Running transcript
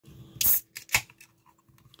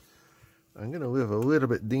I'm going to live a little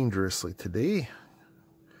bit dangerously today.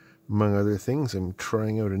 Among other things, I'm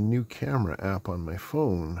trying out a new camera app on my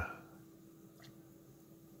phone.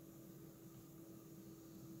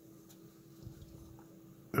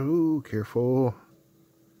 Oh, careful.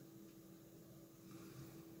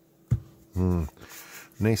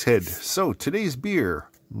 Nice head. So, today's beer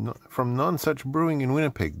from Nonsuch Brewing in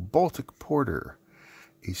Winnipeg, Baltic Porter.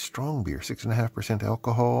 A strong beer, 6.5%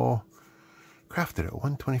 alcohol, crafted at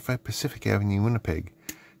 125 Pacific Avenue, Winnipeg.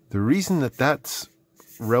 The reason that that's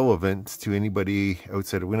relevant to anybody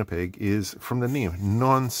outside of Winnipeg is from the name,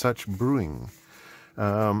 Nonsuch Brewing.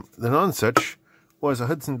 The Nonsuch was a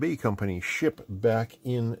Hudson Bay Company ship back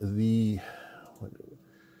in the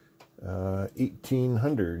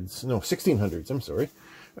 1600s, I'm sorry.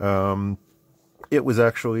 It was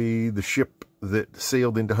actually the ship that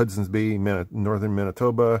sailed into Hudson's Bay, northern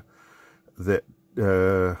Manitoba, that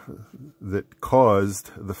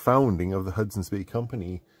caused the founding of the Hudson's Bay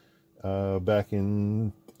Company back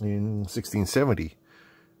in 1670.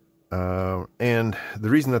 And the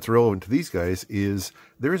reason that's relevant to these guys is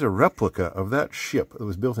there is a replica of that ship that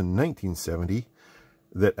was built in 1970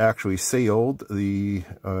 that actually sailed the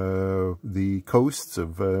coasts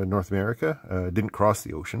of North America. Didn't cross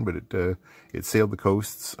the ocean, but it sailed the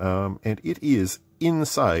coasts, and it is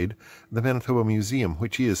inside the Manitoba Museum,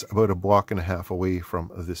 which is about a block and a half away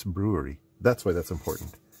from this brewery. That's why that's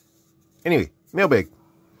important. Anyway, mailbag.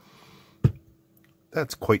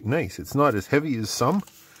 That's quite nice. It's not as heavy as some,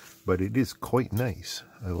 but it is quite nice.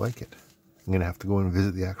 I like it. I'm going to have to go and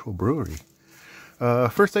visit the actual brewery.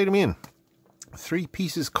 First item in. 3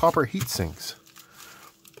 pieces copper heat sinks.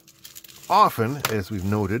 Often, as we've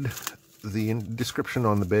noted, the description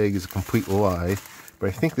on the bag is a complete lie, but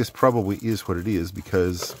I think this probably is what it is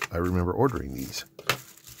because I remember ordering these.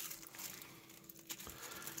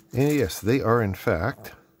 And yes, they are in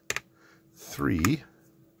fact 3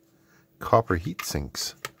 copper heat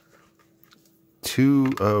sinks.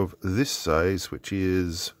 2 of this size, which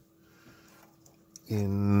is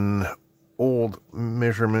in old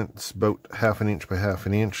measurements about 1/2 inch by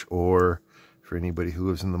 1/2 inch, or for anybody who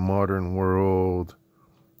lives in the modern world,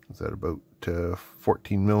 is that about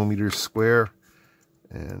 14 millimeters square,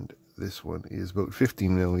 and this one is about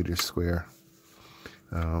 15 millimeters square.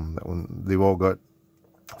 That one, they've all got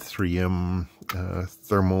 3M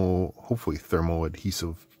hopefully thermal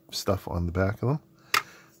adhesive stuff on the back of them.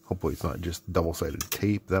 Hopefully it's not just double-sided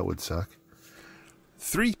tape. That would suck.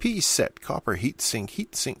 3-piece set copper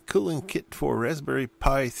heatsink cooling kit for Raspberry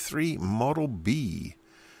Pi 3 Model B.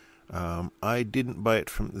 I didn't buy it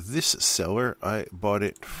from this seller. I bought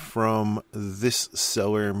it from this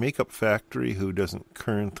seller, Makeup Factory, who doesn't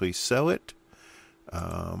currently sell it.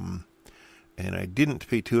 And I didn't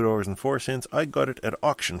pay $2.04. I got it at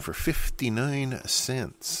auction for 59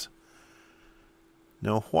 cents.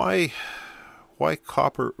 Now, why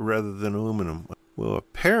copper rather than aluminum? Well,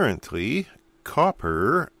 apparently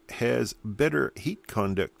copper has better heat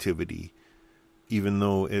conductivity, even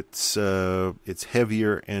though it's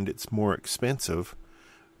heavier and it's more expensive.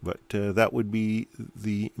 But that would be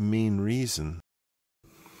the main reason.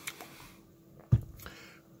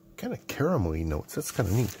 Kind of caramelly notes. That's kind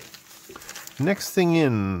of neat. Next thing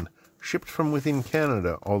in, shipped from within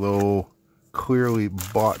Canada, although clearly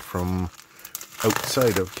bought from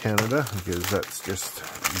outside of Canada, because that's just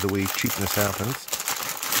the way cheapness happens.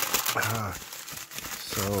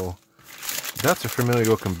 So that's a familiar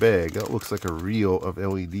looking bag. That looks like a reel of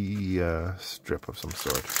LED strip of some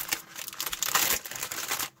sort.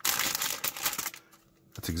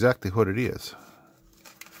 That's exactly what it is.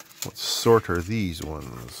 What sort are these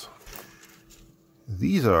ones?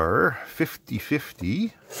 These are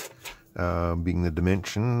 50/50, being the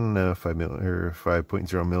dimension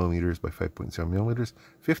 5.0 millimeters by 5.0 millimeters.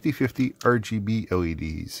 50/50 RGB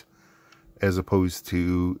LEDs, as opposed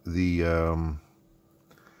to the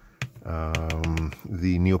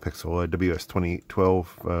NeoPixel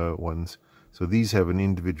WS2812 ones. So these have an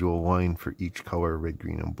individual line for each color, red,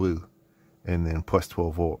 green, and blue, and then plus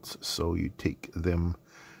 12 volts. So you take them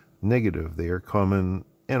negative. They are common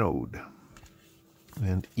anode.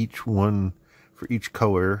 And each one, for each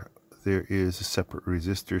color, there is a separate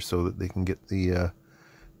resistor so that they can get the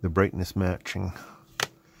brightness matching.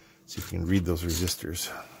 See if you can read those resistors.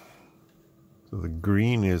 So the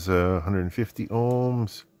green is 150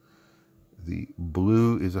 ohms, the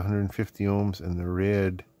blue is 150 ohms, and the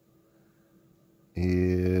red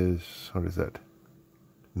is, what is that?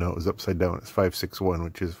 No, it was upside down. It's 561,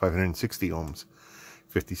 which is 560 ohms.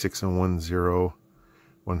 56 and 10.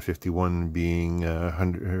 151 being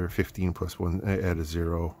 115 plus 1, add a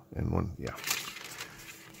 0 and 1, yeah.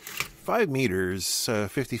 5 meters,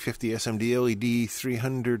 50/50 SMD LED,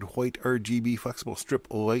 300 white RGB flexible strip,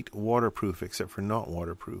 light waterproof, except for not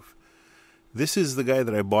waterproof. This is the guy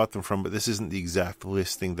that I bought them from, but this isn't the exact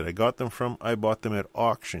listing that I got them from. I bought them at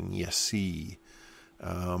auction, yes, see.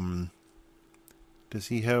 Does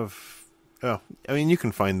he have... Oh, I mean, you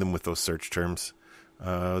can find them with those search terms.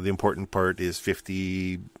 The important part is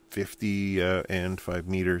 50, and 5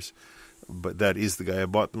 meters. But that is the guy I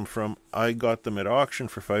bought them from. I got them at auction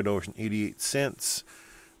for $5.88,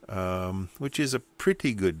 which is a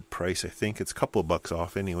pretty good price, I think. It's a couple of bucks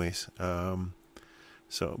off anyways.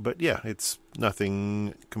 But yeah, it's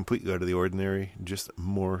nothing completely out of the ordinary, just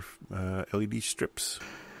more LED strips.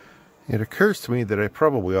 It occurs to me that I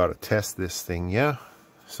probably ought to test this thing, yeah?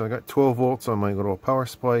 So I got 12 volts on my little power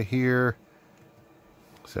supply here.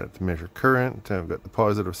 Set it to measure current. I've got the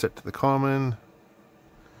positive set to the common.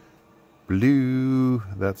 Blue,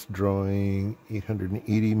 that's drawing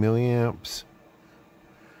 880 milliamps.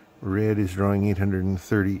 Red is drawing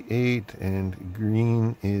 838, and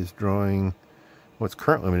green is drawing what's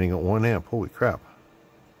current limiting at 1 amp. Holy crap.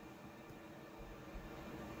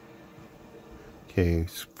 Okay,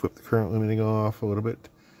 flip the current limiting off a little bit.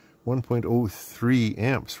 1.03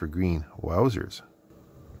 amps for green. Wowzers.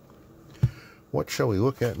 What shall we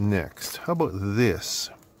look at next? How about this?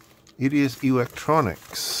 It is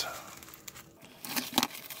electronics.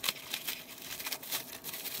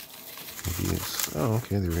 Oh,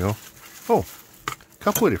 okay, there we go. Oh, a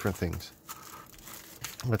couple of different things.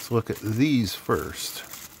 Let's look at these first.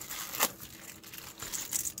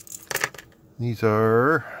 These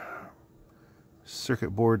are circuit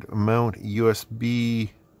board mount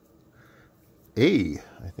USB A,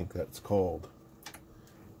 I think that's called.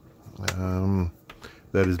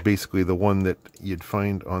 That is basically the one that you'd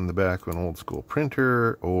find on the back of an old school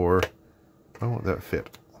printer, or, oh, won't that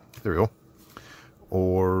fit? There we go.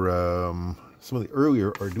 Or some of the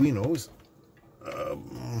earlier Arduinos,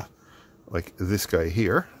 like this guy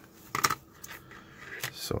here.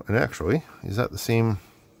 So, and actually, is that the same?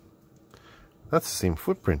 That's the same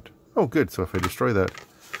footprint. Oh, good. So if I destroy that,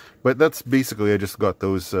 but that's basically, I just got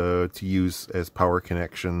those to use as power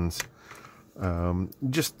connections,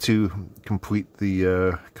 just to complete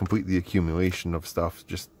the accumulation of stuff,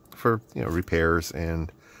 just for, you know, repairs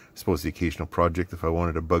and I suppose the occasional project if I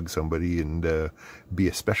wanted to bug somebody and be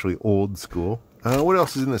especially old school. What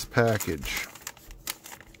else is in this package?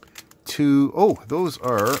 Those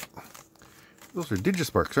are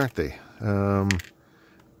Digisparks, aren't they?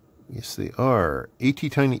 Yes, they are.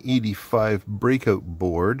 ATtiny85 breakout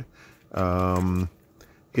board.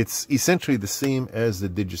 It's essentially the same as the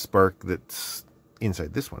Digispark that's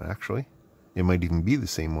inside this one, actually. It might even be the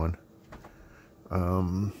same one.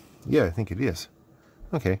 Yeah, I think it is.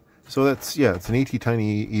 Okay, so that's, yeah, it's an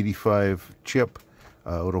ATtiny85 chip,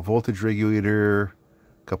 a little voltage regulator,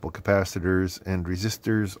 a couple capacitors and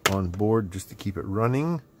resistors on board just to keep it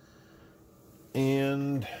running.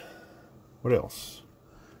 And what else?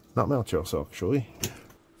 Not mount shells, actually.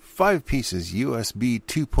 5 pieces USB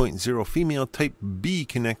 2.0 female Type B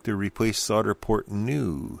connector, replace solder port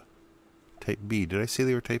new. Type B. Did I say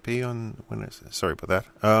they were Type A on when I said? Sorry about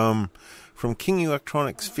that. From King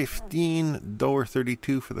Electronics,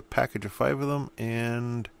 $15.32 for the package of 5 of them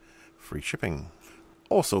and free shipping.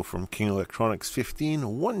 Also from King Electronics, $15,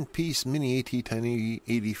 1-piece mini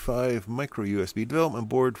ATtiny85 micro USB development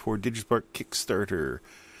board for Digispark Kickstarter.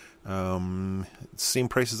 Same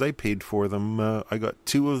price as I paid for them. I got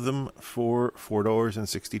 2 of them for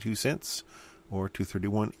 $4.62 or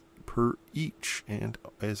 $2.31 per each, and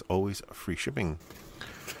as always, free shipping.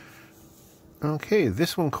 Okay,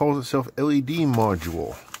 this one calls itself LED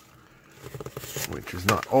module, which is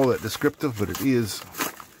not all that descriptive, but it is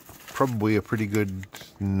probably a pretty good...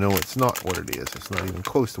 No, it's not what it is. It's not even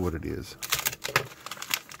close to what it is.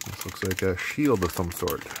 This looks like a shield of some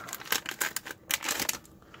sort.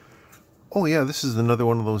 Oh yeah, this is another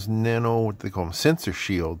one of those nano, what do they call them, sensor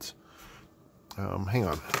shields. Hang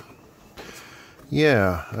on.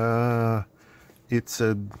 Yeah,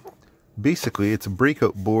 basically it's a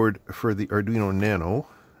breakout board for the Arduino Nano.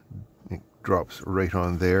 It drops right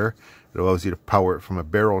on there. It allows you to power it from a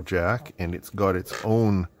barrel jack, and it's got its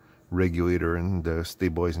own regulator and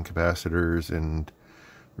stabilizing capacitors and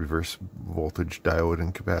reverse voltage diode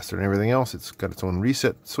and capacitor and everything else. It's got its own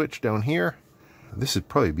reset switch down here. This would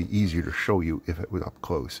probably be easier to show you if it was up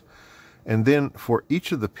close. And then for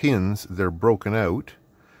each of the pins, they're broken out.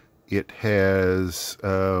 It has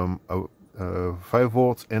 5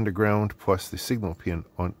 volts and a ground plus the signal pin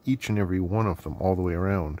on each and every one of them all the way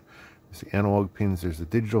around. There's the analog pins, there's the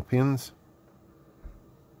digital pins.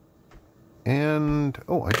 And,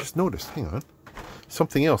 oh, I just noticed, hang on.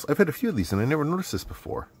 Something else. I've had a few of these and I never noticed this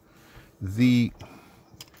before. It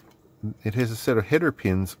has a set of header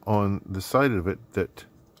pins on the side of it that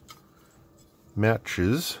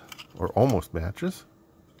matches, or almost matches.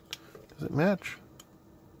 Does it match?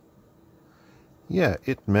 Yeah,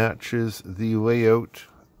 it matches the layout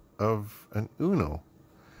of an Uno,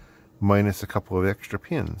 minus a couple of extra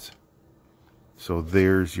pins. So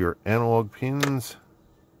there's your analog pins,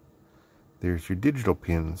 there's your digital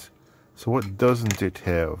pins. So what doesn't it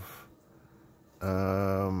have?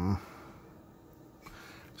 So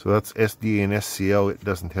that's SDA and SCL. It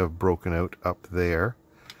doesn't have broken out up there.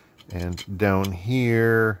 And down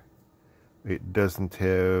here, it doesn't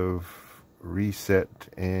have reset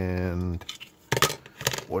and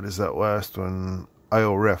what is that last one?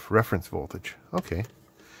 IORef, reference voltage. Okay.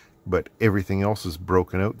 But everything else is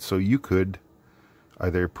broken out, so you could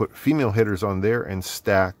either put female headers on there and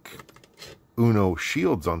stack Uno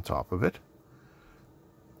shields on top of it,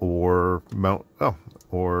 or mount,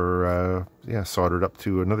 solder it up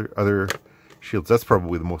to other shields. That's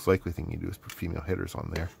probably the most likely thing you do, is put female headers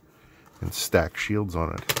on there and stack shields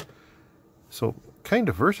on it. So kind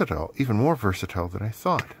of versatile, even more versatile than I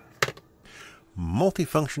thought.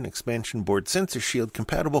 Multifunction expansion board sensor shield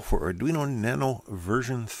compatible for Arduino Nano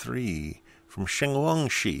version 3 from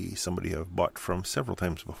Shenglongshi, somebody I've bought from several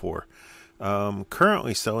times before.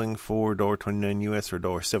 Currently selling for $1.29 US or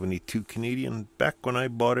 $1.72 Canadian. Back when I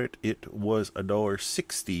bought it, it was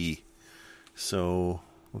 $1.60. So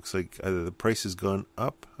looks like either the price has gone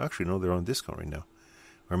up. Actually, no, they're on discount right now.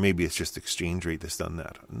 Or maybe it's just exchange rate that's done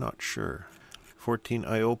that. I'm not sure. 14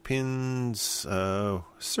 I/O pins,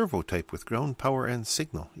 servo type with ground, power, and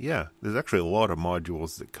signal. Yeah, there's actually a lot of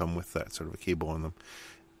modules that come with that sort of a cable on them.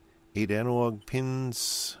 8 analog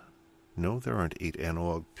pins. No, there aren't 8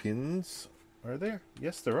 analog pins. Are there?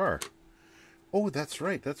 Yes, there are. Oh, that's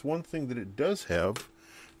right. That's one thing that it does have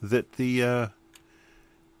that the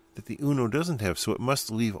Uno doesn't have. So it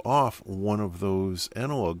must leave off one of those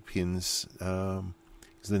analog pins,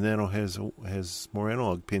 because the Nano has more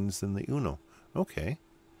analog pins than the Uno. Okay,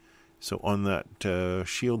 so on that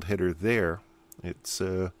shield header there, it's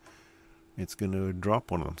going to drop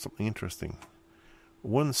one of them. Something interesting.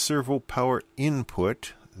 One servo power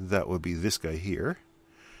input, that would be this guy here.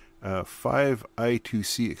 5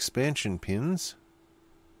 I2C expansion pins.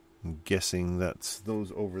 I'm guessing that's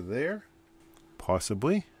those over there.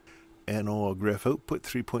 Possibly. Analog ref output,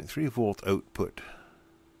 3.3 volt output.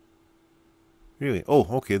 Really? Oh,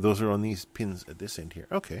 okay, those are on these pins at this end here.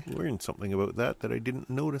 Okay, learned something about that I didn't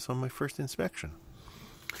notice on my first inspection.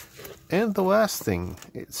 And the last thing,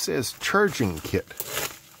 it says charging kit.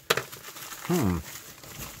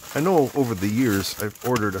 I know over the years I've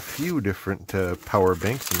ordered a few different power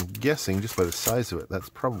banks. I'm guessing just by the size of it, that's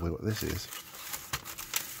probably what this is.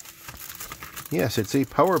 Yes, it's a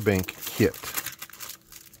power bank kit.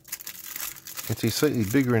 It's a slightly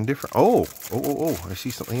bigger and different. Oh! I see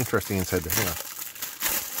something interesting inside there. Hang on.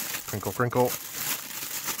 Crinkle, crinkle.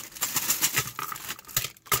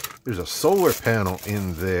 There's a solar panel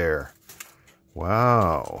in there.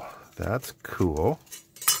 Wow, that's cool.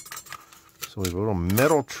 So we have a little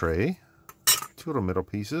metal tray, 2 little metal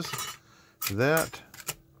pieces. That.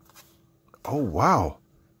 Oh wow,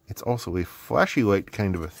 it's also a flashy light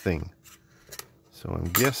kind of a thing. So I'm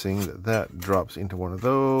guessing that drops into one of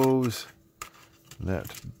those. And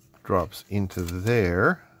that drops into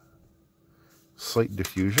there. Slight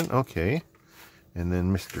diffusion, okay. And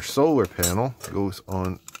then Mr. Solar Panel goes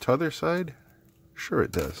on the other side. Sure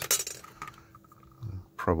it does.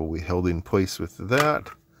 Probably held in place with that.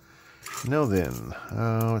 Now then,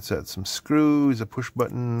 what's that? Some screws, a push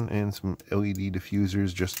button, and some LED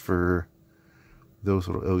diffusers just for those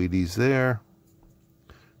little LEDs there.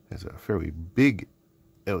 There's a fairly big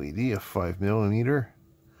LED, a 5mm,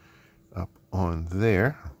 up on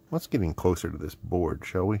there. Let's get in closer to this board,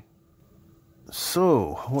 shall we?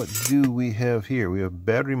 So, what do we have here? We have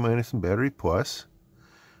battery minus and battery plus.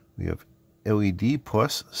 We have LED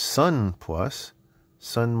plus, sun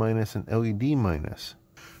minus, and LED minus.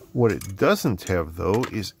 What it doesn't have, though,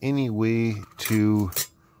 is any way to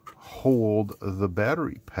hold the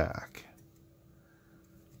battery pack.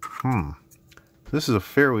 This is a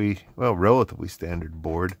fairly, well, relatively standard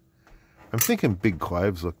board. I'm thinking Big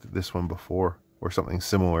Clive's looked at this one before, or something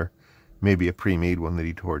similar. Maybe a pre-made one that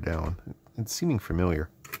he tore down. It's seeming familiar.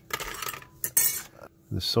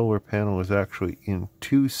 The solar panel is actually in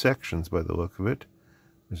 2 sections by the look of it.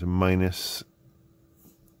 There's a minus...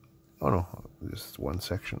 Oh no, this is 1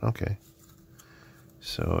 section. Okay.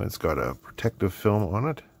 So it's got a protective film on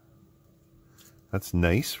it. That's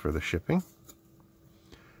nice for the shipping.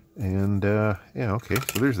 And, yeah, okay,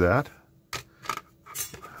 so there's that.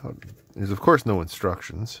 there's of course no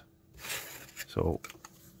instructions. So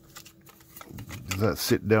does that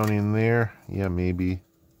sit down in there? Yeah, maybe.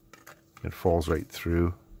 It falls right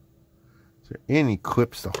through. Is there any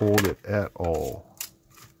clips to hold it at all?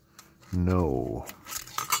 No.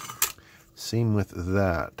 Same with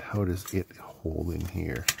that. How does it hold in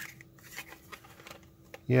here?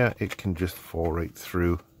 Yeah, it can just fall right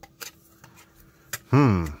through.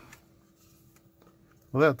 Well,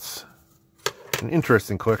 that's an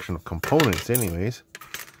interesting collection of components anyways.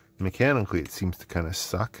 Mechanically, it seems to kind of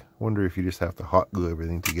suck. Wonder if you just have to hot glue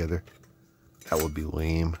everything together. That would be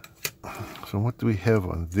lame. So what do we have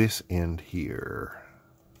on this end here?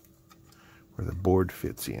 Where the board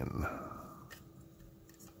fits in.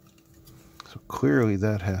 So clearly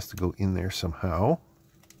that has to go in there somehow.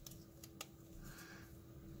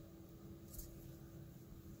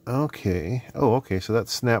 Okay. Oh, okay. So that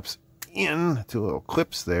snaps in to little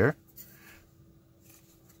clips there.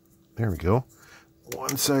 There we go.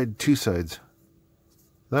 One side, two sides.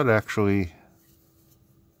 That actually,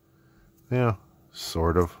 yeah,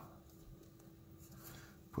 sort of.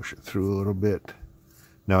 Push it through a little bit.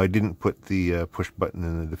 Now I didn't put the push button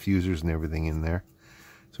and the diffusers and everything in there.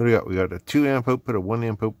 So what do we got? We got a 2 amp output, a 1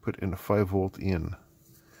 amp output, and a 5 volt in.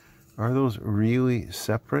 Are those really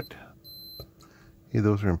separate? Okay,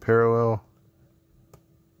 those are in parallel.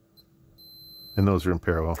 And those are in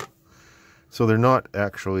parallel. So they're not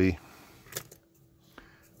actually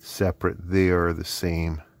separate. They are the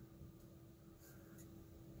same.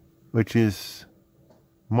 Which is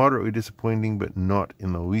moderately disappointing, but not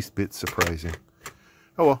in the least bit surprising.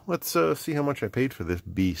 Oh well, let's see how much I paid for this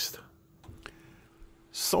beast.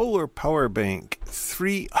 Solar power bank,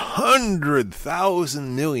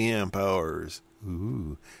 300,000 milliamp hours.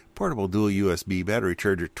 Ooh. Portable dual USB battery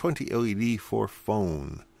charger, 20 LED for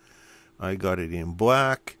phone. I got it in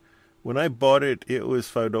black. When I bought it, it was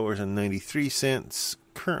 $5.93.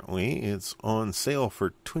 Currently, it's on sale for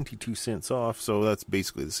 22 cents off, so that's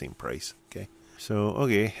basically the same price. Okay. So,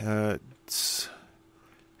 okay, it's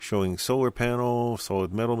showing solar panel,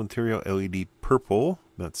 solid metal material, LED purple.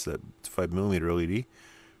 That's that 5mm LED.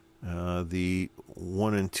 The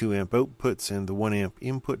 1 and 2 amp outputs and the 1 amp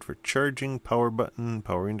input for charging, power button,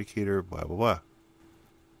 power indicator, blah, blah, blah.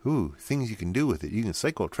 Ooh, things you can do with it. You can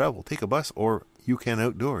cycle, travel, take a bus, or you can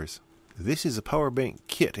outdoors. This is a power bank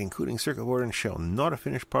kit, including circuit board and shell, not a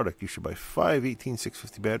finished product. You should buy 5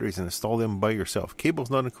 18650 batteries and install them by yourself. Cable's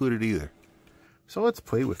not included either. So let's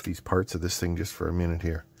play with these parts of this thing just for a minute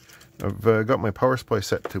here. I've got my power supply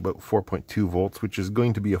set to about 4.2 volts, which is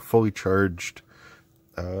going to be a fully charged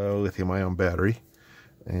lithium-ion battery.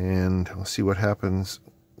 And we'll see what happens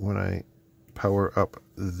when I power up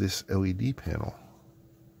this LED panel.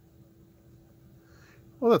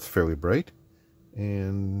 Well, that's fairly bright.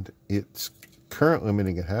 And it's currently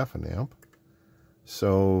emitting at 0.5 amp.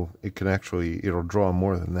 So it can actually, it'll draw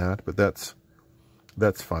more than that, but that's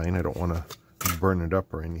fine. I don't want to burn it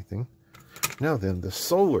up or anything. Now then, the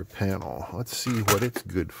solar panel. Let's see what it's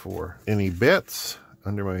good for. Any bets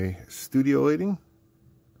under my studio lighting?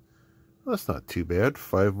 Well, that's not too bad.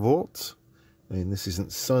 5 volts. And this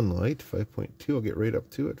isn't sunlight. 5.2. I'll get right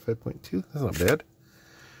up to it. 5.2. That's not bad.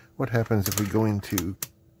 What happens if we go into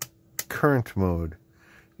current mode?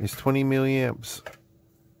 Is 20 milliamps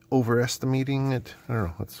overestimating it? I don't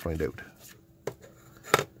know. Let's find out.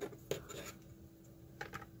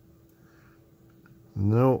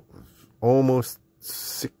 No. Almost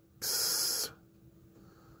 6.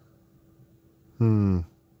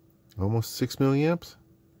 Almost 6 milliamps?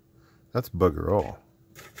 That's bugger all.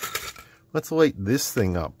 Let's light this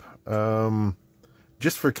thing up.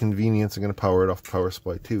 Just for convenience, I'm going to power it off the power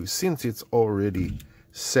supply too. Since it's already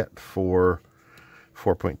set for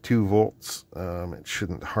 4.2 volts, it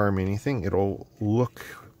shouldn't harm anything. It'll look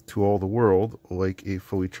to all the world like a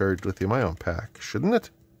fully charged lithium-ion pack, shouldn't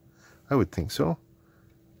it? I would think so.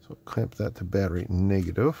 So clamp that to battery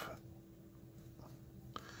negative.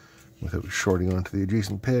 Without shorting onto the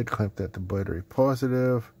adjacent pad, clamp that to battery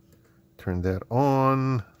positive. Turn that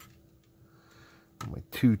on. My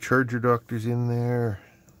 2 charger adapters in there.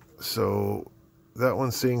 So that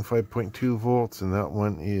one's saying 5.2 volts, and that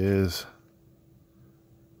one is...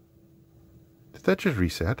 Did that just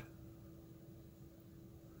reset?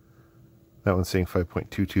 That one's saying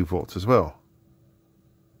 5.22 volts as well.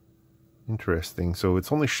 Interesting. So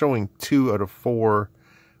it's only showing 2 out of 4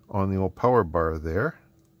 on the old power bar there.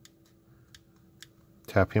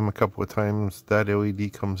 Tap him a couple of times, that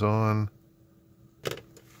LED comes on.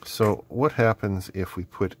 So what happens if we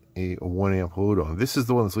put a 1 amp load on? This is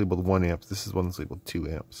the one that's labeled 1 amps. This is the one that's labeled 2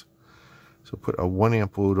 amps. So put a 1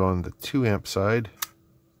 amp load on the 2 amp side.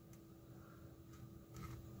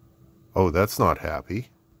 Oh, that's not happy.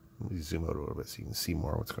 Let me zoom out a little bit so you can see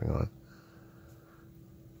more what's going on.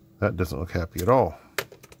 That doesn't look happy at all.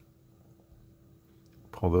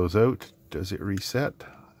 Pull those out. Does it reset?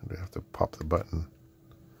 I have to pop the button.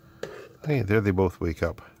 Hey, there they both wake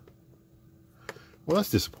up. Well,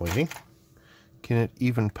 that's disappointing. Can it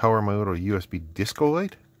even power my little USB disco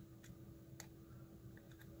light?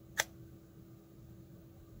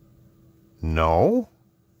 No.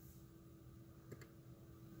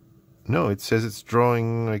 No, it says it's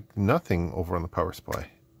drawing like nothing over on the power supply.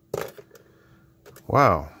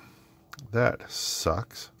 Wow, that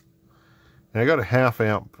sucks. And I got a 1/2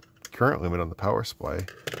 amp current limit on the power supply,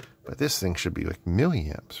 but this thing should be like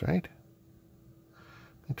milliamps, right?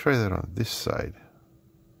 Let me try that on this side.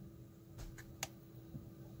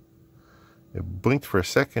 It blinked for a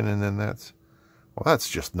second and then that's, well, that's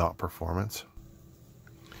just not performance.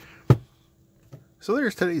 So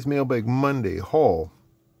there's today's Mailbag Monday haul.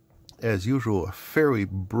 As usual, a fairly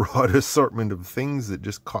broad assortment of things that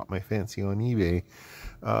just caught my fancy on eBay.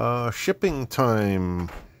 Shipping time.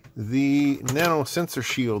 The Nano sensor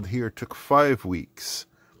shield here took 5 weeks.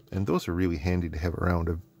 And those are really handy to have around.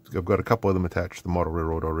 I've got a couple of them attached to the model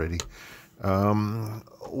railroad already.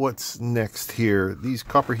 What's next here? These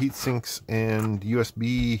copper heat sinks and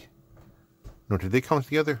USB... No, did they come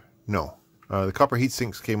together? No. The copper heat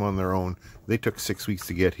sinks came on their own. They took 6 weeks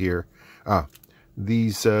to get here.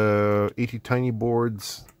 These 80 tiny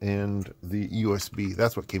boards and the USB,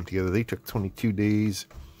 that's what came together. They took 22 days.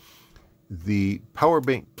 The power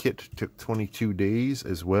bank kit took 22 days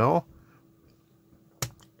as well.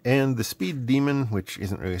 And the Speed Demon, which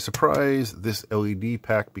isn't really a surprise, this LED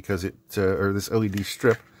pack, because it, or this LED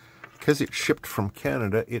strip, because it shipped from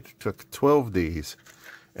Canada, it took 12 days.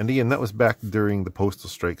 And again, that was back during the postal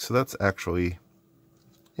strike, so that's actually,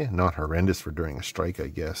 yeah, not horrendous for during a strike, I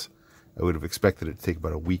guess. I would have expected it to take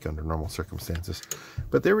about a week under normal circumstances.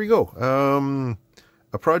 But there we go.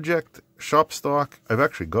 A project shop stock. I've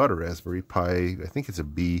actually got a Raspberry Pi. I think it's a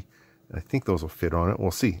B. I think those will fit on it.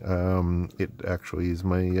 We'll see. It actually is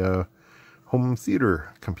my home theater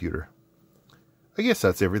computer. I guess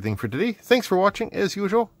that's everything for today. Thanks for watching, as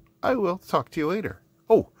usual. I will talk to you later.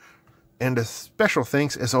 Oh, and a special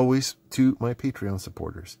thanks, as always, to my Patreon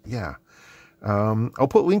supporters. Yeah. I'll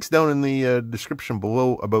put links down in the description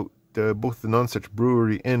below about both the Nonsuch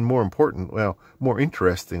brewery and, more important, well, more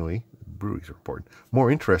interestingly, breweries are important, more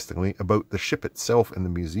interestingly, about the ship itself and the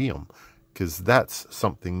museum, because that's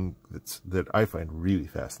something that I find really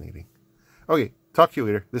fascinating. Okay, talk to you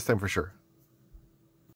later, this time for sure.